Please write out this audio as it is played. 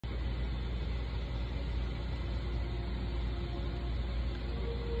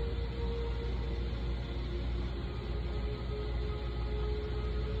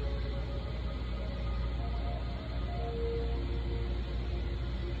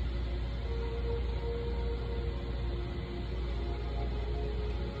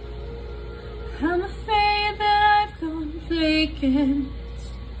I'm afraid that I've gone vacant,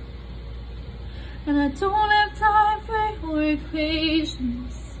 and I don't have time for your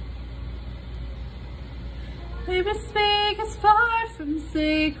equations. Maybe speak is far from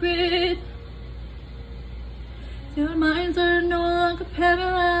sacred. Your minds are no longer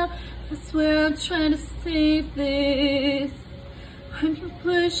parallel. That's where I'm trying to save this. When you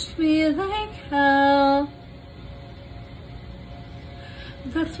push me like hell,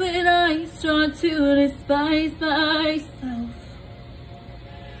 that's when I start to despise myself.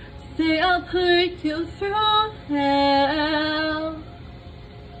 Say I'll put you through hell.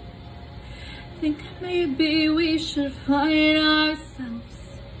 Think maybe we should find ourselves.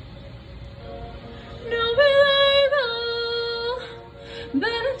 No reliable, but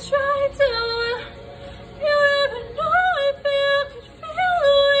I try to. You never know if you could feel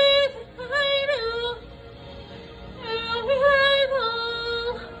the way that I do. No reliable,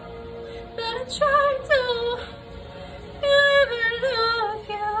 but I try to. You never know if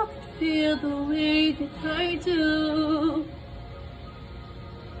you could feel the way that I do.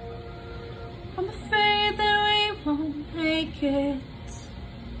 I'm afraid that we won't make it.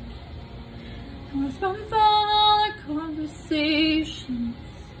 And let's run from all our conversations.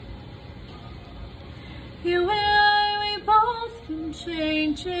 You and I, we both been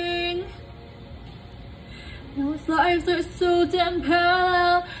changing. Now our lives are so damn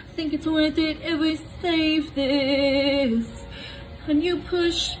parallel. I think it's worth it if we save this. And you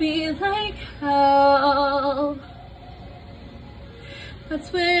push me like hell.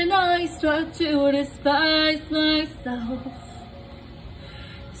 That's when I start to despise myself.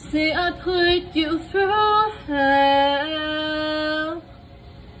 Say I put you through hell.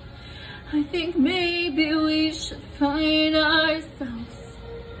 I think maybe we should find ourselves.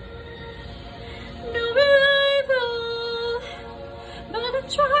 No reliable, but I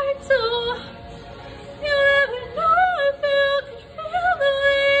try to. You never know if you could feel the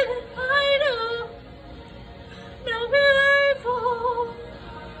way that I do. No reliable,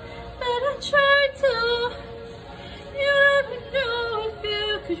 but I try to. You never know if you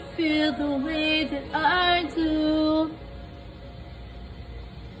could feel the way that I do.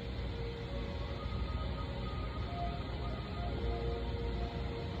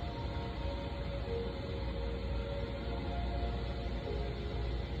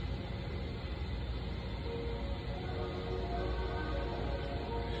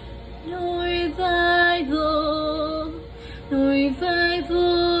 No revival, no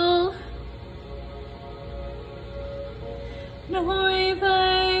revival, no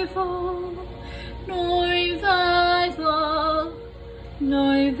revival, no revival, no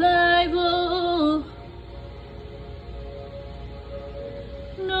revival,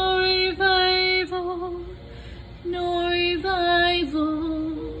 no revival, no revival,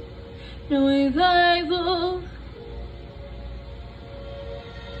 no revival.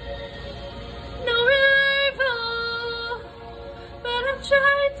 No revival, but I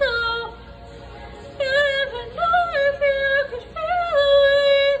try to. You never know if you could feel the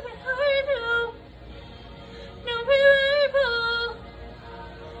way that I do. No revival,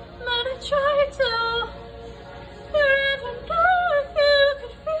 but I try to. You never know if you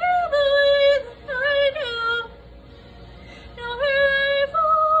could feel the way that I do. No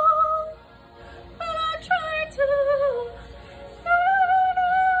revival, but I try to.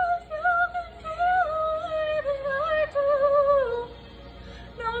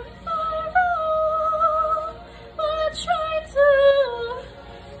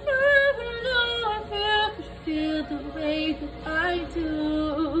 The way that I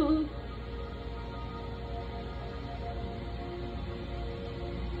do.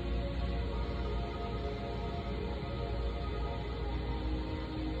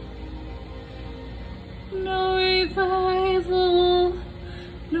 No revival.